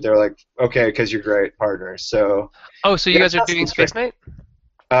want to, but they're like, okay, because you're great partners. So. Oh, so you guys are doing Space Knight?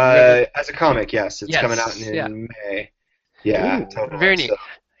 As a comic, yes, it's coming out in May. Yeah, Ooh, totally. very neat.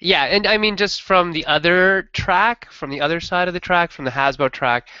 Yeah, and I mean, just from the other track, from the other side of the track, from the Hasbro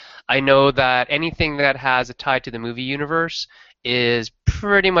track, I know that anything that has a tie to the movie universe is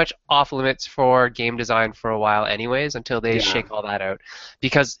pretty much off limits for game design for a while anyways, until they shake all that out.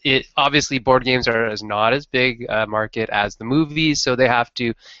 Because obviously board games is not as big a market as the movies, so they have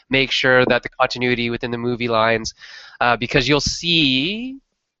to make sure that the continuity within the movie lines, because you'll see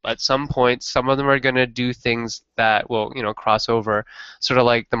at some point, some of them are going to do things that will, cross over, sort of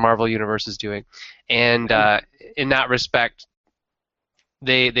like the Marvel Universe is doing. And in that respect,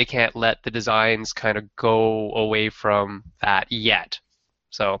 they can't let the designs kind of go away from that yet.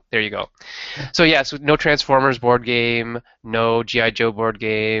 So there you go. So so no Transformers board game, no G.I. Joe board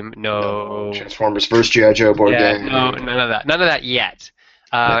game, no Transformers vs. G.I. Joe board game. No, none of that. None of that yet.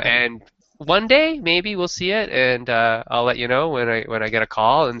 And one day, maybe we'll see it, and I'll let you know when I get a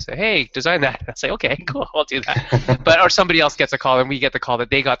call and say, hey, design that. I'll say, okay, cool, I'll do that. Or somebody else gets a call, and we get the call that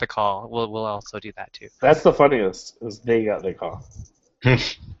they got the call. We'll also do that, too. That's the funniest, is they got the call. You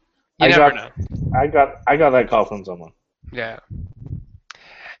never know. I got that call from someone. Yeah.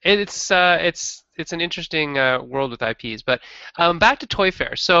 It's an interesting world with IPs. But back to Toy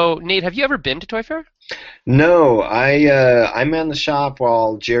Fair. So, Nate, have you ever been to Toy Fair? No, I man the shop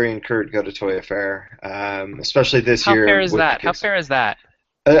while Jerry and Kurt go to Toy Fair, especially this year. How fair is that? How fair is that?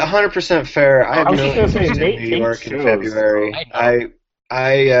 100% fair. I have was just gonna say, in Nate New York in shows. February.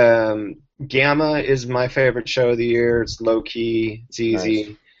 Gamma is my favorite show of the year. It's low key. It's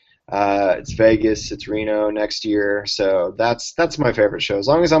easy. Nice. It's Vegas. It's Reno next year. So that's my favorite show. As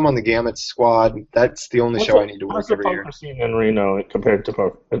long as I'm on the Gamma squad, that's the only show I need to work every year. What's the poker scene in Reno compared to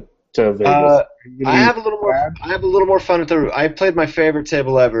Vegas? I have a little more fun at I played my favorite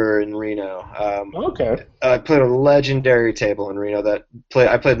table ever in Reno. Okay. I played a legendary table in Reno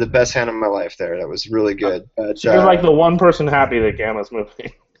I played the best hand of my life there. That was really good. But, so you're like the one person happy that Gamma's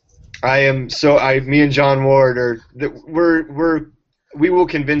moving. I am. Me and John Ward we will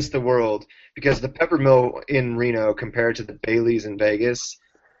convince the world, because the Peppermill in Reno compared to the Bailey's in Vegas.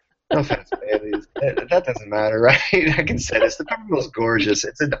 No offense, Bailey's. That doesn't matter, right? I can say this. The Peppermill's gorgeous.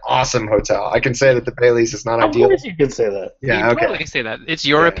 It's an awesome hotel. I can say that the Bailey's is not ideal. Of course you can say that. Yeah, you okay. totally say that. It's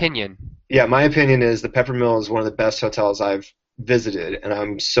your opinion. Yeah, my opinion is the Peppermill is one of the best hotels I've visited, and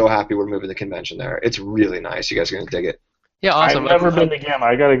I'm so happy we're moving the convention there. It's really nice. You guys are going to dig it. Yeah, awesome. I've never been to Gamma.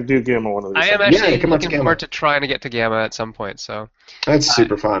 I got to do Gamma one of these. I am times. actually come on to looking Gamma. forward to trying to get to Gamma at some point. So That's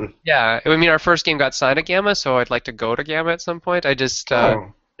super fun. yeah, I mean our first game got signed at Gamma, so I'd like to go to Gamma at some point. I just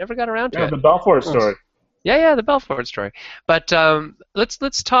never got around to Yeah, it. the Belfort story. Yeah, the Belfort story. But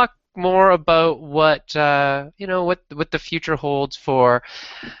let's talk more about what what the future holds for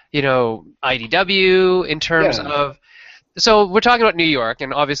IDW in terms of. So we're talking about New York,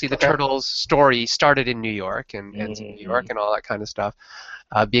 and obviously the Turtles story started in New York and ends in New York and all that kind of stuff,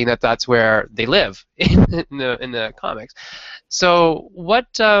 being that that's where they live in the comics. So what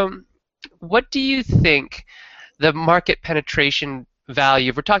do you think the market penetration value?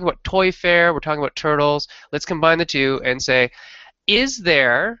 If we're talking about Toy Fair, we're talking about Turtles. Let's combine the two and say, is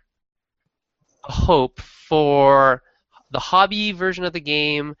there a hope for the hobby version of the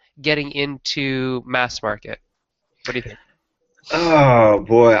game getting into mass market? What do you think? Oh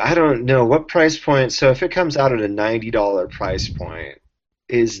boy, I don't know what price point. So if it comes out at a $90 price point,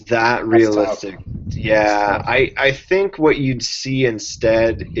 is that realistic? Yeah, I think what you'd see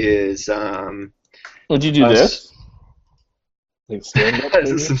instead is Would you do this? Like stand-up,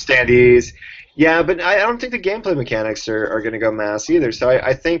 maybe? some standees. Yeah, but I don't think the gameplay mechanics are going to go mass either. So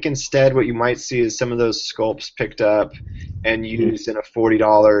I think instead what you might see is some of those sculpts picked up and used in a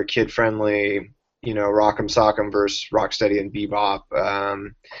 $40 kid-friendly, Rock'em Sock'em versus Rocksteady and Bebop.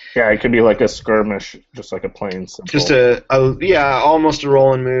 Yeah, it could be like a skirmish, just like a plain simple. Just almost a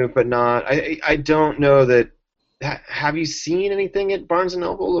roll and move, but not. I don't know that. Have you seen anything at Barnes &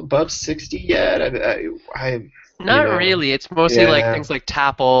 Noble above 60 yet? Not really. It's mostly like Yeah. things like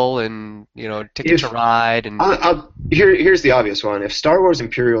Tapple and Ticket to Ride and. Here's the obvious one. If Star Wars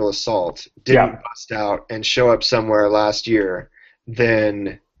Imperial Assault didn't bust out and show up somewhere last year,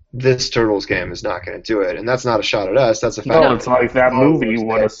 then this Turtles game is not going to do it, and that's not a shot at us. That's a fact. No, it's like that movie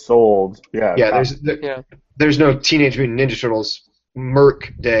would have sold. Yeah. Yeah. There's no Teenage Mutant Ninja Turtles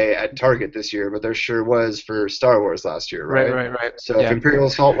Merc Day at Target this year, but there sure was for Star Wars last year, right? Right. So if Imperial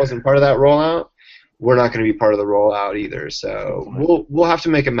Assault wasn't part of that rollout, we're not going to be part of the rollout either. So we'll have to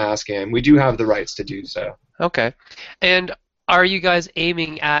make a mass game. We do have the rights to do so. Okay. And are you guys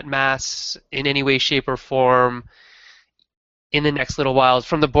aiming at mass in any way, shape, or form in the next little while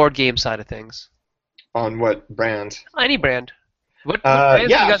from the board game side of things? On what brand? Any brand. What brands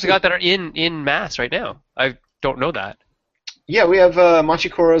yeah, do you guys got that are in mass right now? I don't know that. Yeah, we have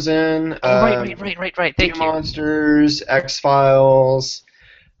Machikoro's in. Right. Thank Sea you. Monsters, X-Files.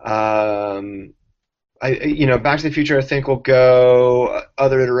 Back to the Future, I think will go.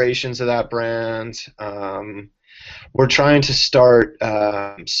 Other iterations of that brand. We're trying to start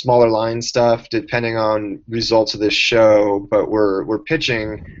smaller line stuff depending on results of this show, but we're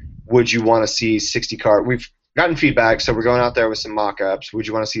pitching. Would you want to see 60 card? We've gotten feedback, so we're going out there with some mock-ups. Would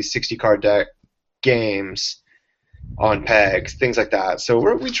you want to see 60 card deck games on pegs, things like that? So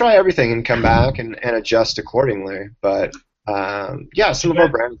we try everything and come back and adjust accordingly. But some of our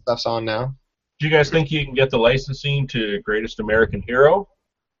brand stuff's on now. Do you guys think you can get the licensing to Greatest American Hero?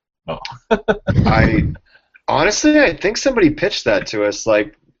 Oh. I think somebody pitched that to us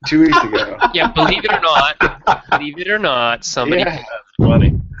like 2 weeks ago. Yeah, believe it or not, somebody. Yeah. That's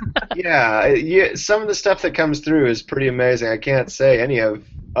funny. Yeah, some of the stuff that comes through is pretty amazing. I can't say any of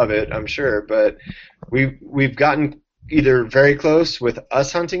it, I'm sure, but we've gotten either very close with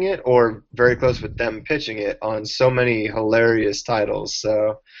us hunting it or very close with them pitching it on so many hilarious titles.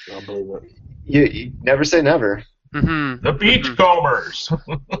 So I believe it. you never say never. Mm-hmm. The Beachcombers.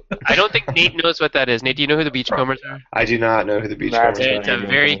 I don't think Nate knows what that is. Nate, do you know who the Beachcombers are? I do not know who the Beachcombers are. It's a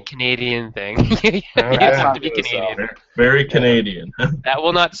very Canadian thing. You Okay. have to be Canadian. Very Canadian. That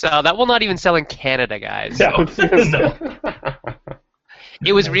will not sell. That will not even sell in Canada, guys. No.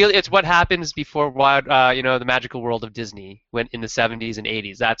 It was really. It's what happens before the magical world of Disney went in the 70s and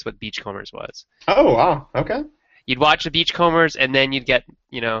 80s. That's what Beachcombers was. Oh, wow. Okay. You'd watch the Beachcombers, and then you'd get,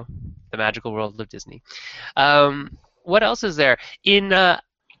 the magical world of Disney. What else is there in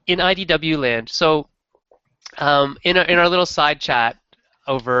IDW land? So, in our little side chat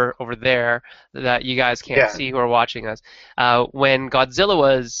over there that you guys can't see who are watching us, when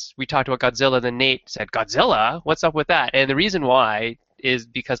Godzilla we talked about Godzilla. Then Nate said, "Godzilla? What's up with that?" And the reason why is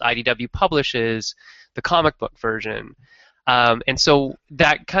because IDW publishes the comic book version. And so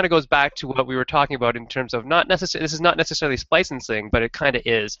that kind of goes back to what we were talking about in terms of this is not necessarily licensing, but it kind of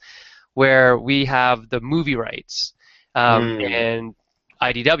is, where we have the movie rights, and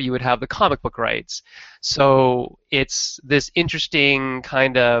IDW would have the comic book rights. So it's this interesting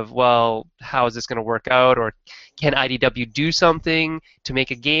kind of, well, how is this going to work out, or can IDW do something to make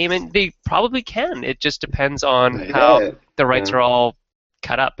a game? And they probably can. It just depends on how the rights are all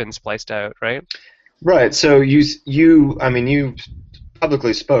cut up and spliced out, right? Right. So you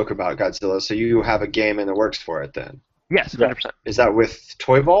publicly spoke about Godzilla, so you have a game in the works for it then. Yes, 100%. Is that with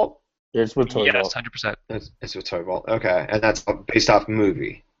Toy Vault? It's with Toy Yes, Vault. 100%. It's with Toy Vault. Okay, and that's based off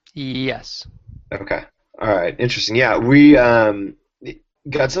movie. Yes. Okay. All right. Interesting. Yeah, we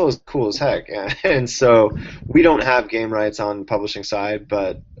Godzilla's cool as heck, and so we don't have game rights on the publishing side,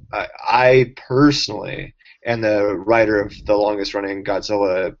 but I personally am the writer of the longest-running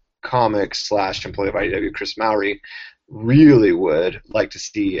Godzilla comics / employee of IDW, Chris Mowry, really would like to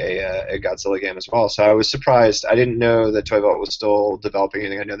see a Godzilla game as well. So I was surprised. I didn't know that Toy Vault was still developing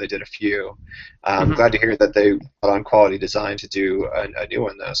anything. I know they did a few. I'm glad to hear that they put on Quality Design to do a new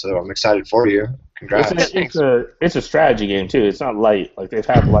one, though. So I'm excited for you. Congrats. It's a strategy game too. It's not light. Like they've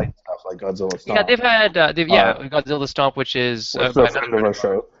had light stuff like Godzilla Stomp. Yeah, they've had Godzilla Stomp, which is a friend of our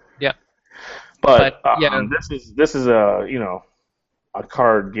show. Yeah. But yeah, this is a a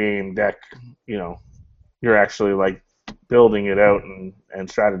card game deck. You're actually like building it out and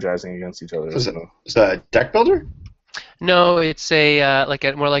strategizing against each other. Is it a deck builder? No, it's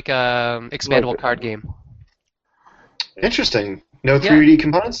more like a expandable card game. Interesting. No 3D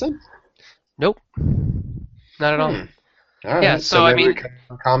components then? Nope, not at all. All right. Yeah, So so I maybe we mean, can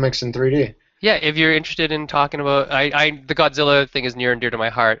have comics in 3D. yeah, if you're interested in talking about, the Godzilla thing is near and dear to my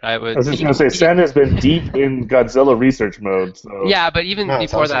heart. I I would. was just going to say, Sen has been deep in Godzilla research mode. So Yeah, but even No,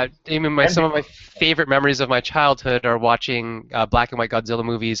 it's before awesome. that, even some of my favorite memories of my childhood are watching black and white Godzilla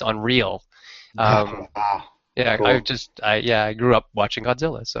movies on reel. Wow. Yeah, Cool. I grew up watching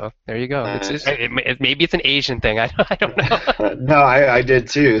Godzilla, so there you go. Nice. Maybe it's an Asian thing. I don't know. No, I did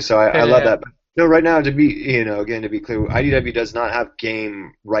too. So I love Yeah. that. But no, right now to be again to be clear, IDW does not have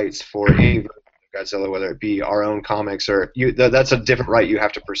game rights for any version of Godzilla, whether it be our own comics or that's a different right you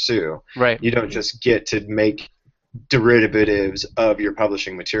have to pursue. Right. You don't just get to make derivatives of your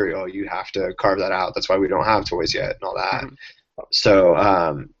publishing material. You have to carve that out. That's why we don't have toys yet and all that. So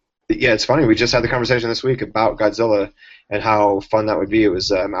yeah, it's funny. We just had the conversation this week about Godzilla and how fun that would be. It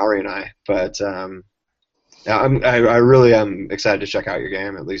was Maori and I, but yeah, I really am excited to check out your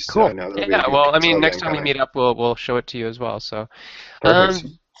game. At least Cool. I know that'll be a Yeah. good Well, I mean, Godzilla next game time we coming. meet up, we'll show it to you as well. So, Perfect.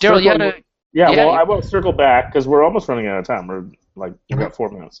 Daryl, you had a. Yeah, Yeah, well, you- I will circle back because we're almost running out of time. We've got 4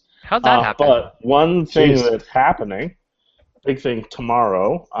 minutes. How'd that happen? But one thing Jeez. that's happening, big thing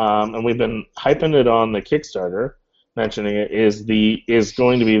tomorrow, and we've been hyping it on the Kickstarter, mentioning it, is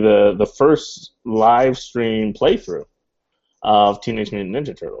going to be the first live stream playthrough of Teenage Mutant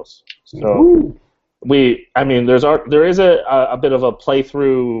Ninja Turtles. So there is a bit of a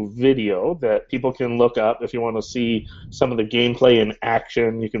playthrough video that people can look up if you want to see some of the gameplay in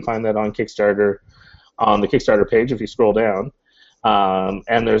action. You can find that on Kickstarter, on the Kickstarter page if you scroll down.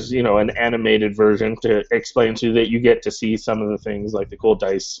 And there's an animated version to explain to you that you get to see some of the things like the cool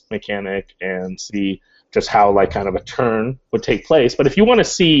dice mechanic and see just how like kind of a turn would take place. But if you want to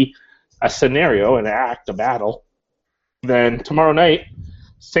see a scenario, an act, a battle, then tomorrow night,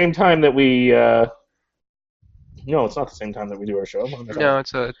 same time that we no, it's not the same time that we do our show. No,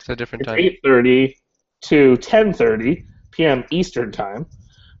 it's a different It's time. 8:30 to 10:30 p.m. Eastern time.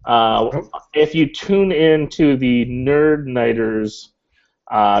 If you tune in to the Nerd Nighters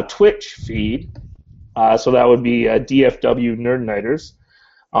Twitch feed, so that would be DFW Nerd Nighters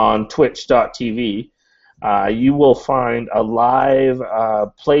on twitch.tv, you will find a live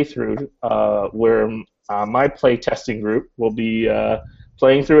playthrough where my playtesting group will be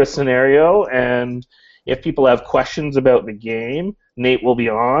playing through a scenario, and if people have questions about the game, Nate will be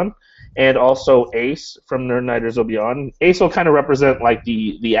on, and also Ace from Nerd Nighters will be on. Ace will kind of represent like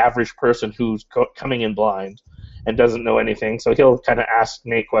the average person who's coming in blind and doesn't know anything, so he'll kind of ask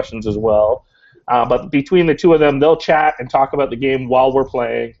Nate questions as well. But between the two of them, they'll chat and talk about the game while we're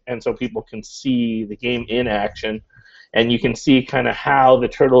playing, and so people can see the game in action, and you can see kind of how the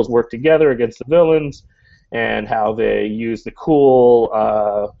turtles work together against the villains, and how they use the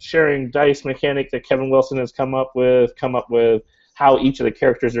cool sharing dice mechanic that Kevin Wilson has come up with how each of the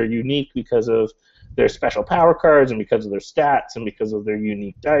characters are unique because of their special power cards and because of their stats and because of their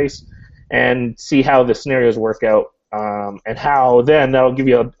unique dice, and see how the scenarios work out, and how then that'll give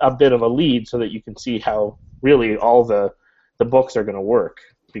you a bit of a lead so that you can see how really all the books are going to work.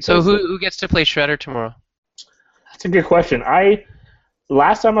 So who gets to play Shredder tomorrow? That's a good question.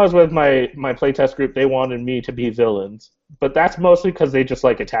 Last time I was with my playtest group, they wanted me to be villains, but that's mostly because they just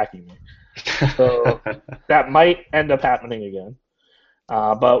like attacking me. So that might end up happening again,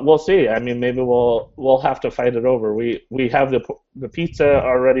 but we'll see. I mean, maybe we'll have to fight it over. We have the pizza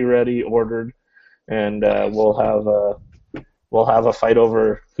already ready, ordered, and we'll have a fight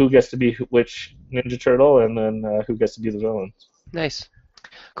over who gets to be which Ninja Turtle, and then who gets to be the villain. Nice.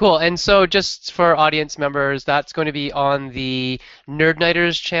 Cool. And so just for audience members, that's going to be on the Nerd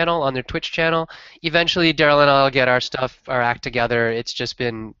Nighters channel, on their Twitch channel. Eventually, Daryl and I will get our act together. It's just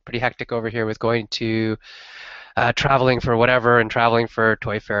been pretty hectic over here with going to traveling for whatever and traveling for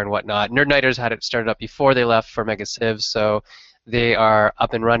Toy Fair and whatnot. Nerd Nighters had it started up before they left for Mega Civ, so they are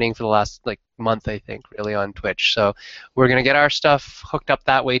up and running for the last month, I think, really on Twitch. So we're going to get our stuff hooked up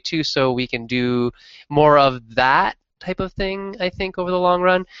that way too, so we can do more of that type of thing, I think, over the long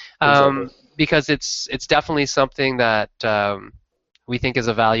run, because it's definitely something that we think is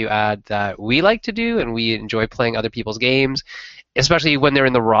a value add that we like to do, and we enjoy playing other people's games, especially when they're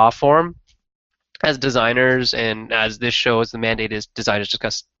in the raw form. As designers, and as this show is the mandate is designers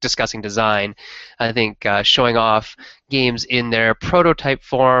discussing design, I think showing off games in their prototype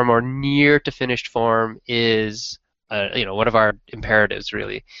form or near to finished form is one of our imperatives,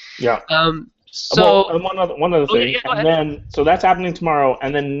 really. Yeah. So and one other thing, yeah, and then so that's happening tomorrow,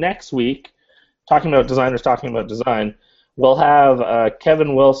 and then next week, talking about designers talking about design, we'll have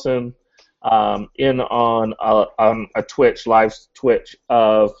Kevin Wilson in on a live Twitch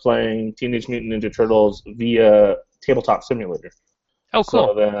of playing Teenage Mutant Ninja Turtles via Tabletop Simulator. Oh, cool.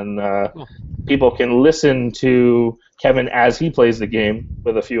 So then Cool. people can listen to Kevin as he plays the game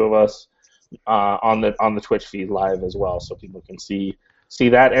with a few of us on the Twitch feed live as well, so people can see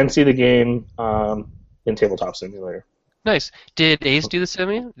that and see the game in Tabletop Simulator. Nice. Did Ace do the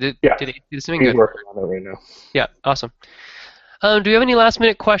simming? Yeah. Did Ace do the simming? He's Good. working on it right now. Yeah, awesome. Do we have any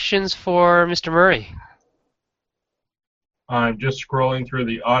last-minute questions for Mr. Murray? I'm just scrolling through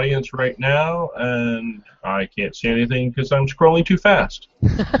the audience right now, and I can't see anything because I'm scrolling too fast.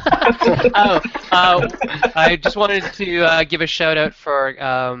 I just wanted to give a shout-out for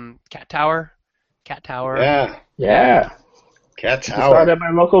Cat Tower. Cat Tower. Yeah. Cat I saw it Tower. at my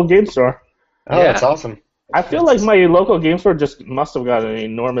local game store. Oh, Yeah. that's awesome. I feel like my local game store just must have got an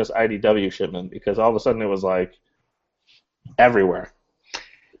enormous IDW shipment because all of a sudden it was like everywhere.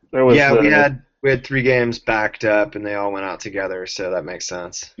 There was we had 3 games backed up, and they all went out together, so that makes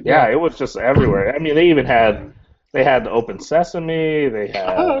sense. Yeah, it was just everywhere. I mean, they even had Open Sesame. They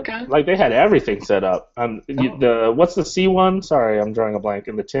had they had everything set up. What's the C one? Sorry, I'm drawing a blank.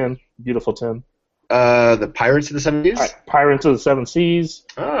 In the tin, beautiful tin. The Pirates of the 70s? Pirates of the Seven Seas.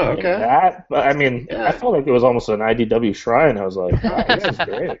 Oh, okay. That, but I mean, Yeah. I felt like it was almost an IDW shrine. I was like, oh, this is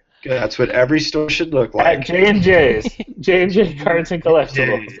great. That's what every store should look At like. J&J's, J&J Cards and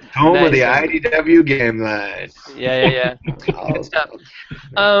Collectibles. Home of the Nice. IDW game line. Yeah. Oh, Good stuff.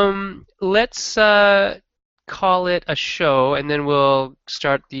 Let's call it a show, and then we'll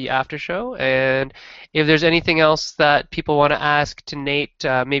start the after show. And if there's anything else that people want to ask to Nate,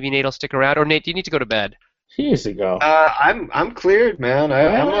 maybe Nate will stick around. Or Nate, do you need to go to bed? He needs to go. I'm cleared, man.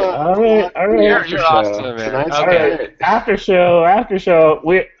 All right. You're awesome, man. Tonight's Okay. great. After show.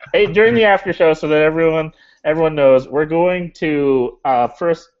 During the after show, so that everyone knows, we're going to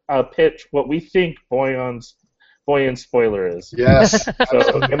first pitch what we think Boyan's spoiler is. Yes.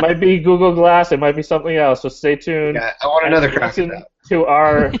 So it might be Google Glass, it might be something else. So stay tuned. Yeah, I want another crack at Listen that. to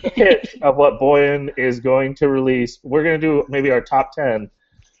our pitch of what Boyan is going to release. We're going to do maybe our top 10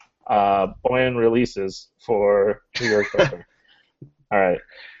 Boyan releases for New York Toy Fair. All right.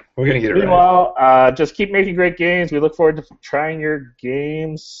 We're going to get it right. Meanwhile, just keep making great games. We look forward to trying your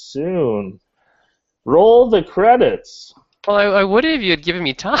games soon. Roll the credits. Well, I would if you had given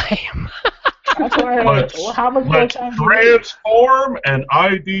me time. That's why. How much more Let's time do you need? transform an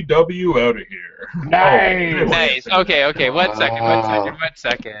IDW out of here. Nice. Nice. Okay. One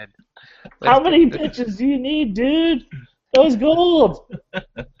second. How many pitches do you need, dude? That was gold.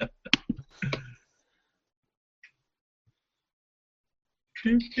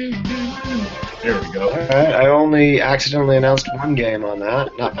 There we go. All right, I only accidentally announced one game on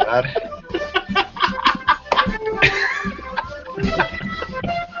that. Not bad.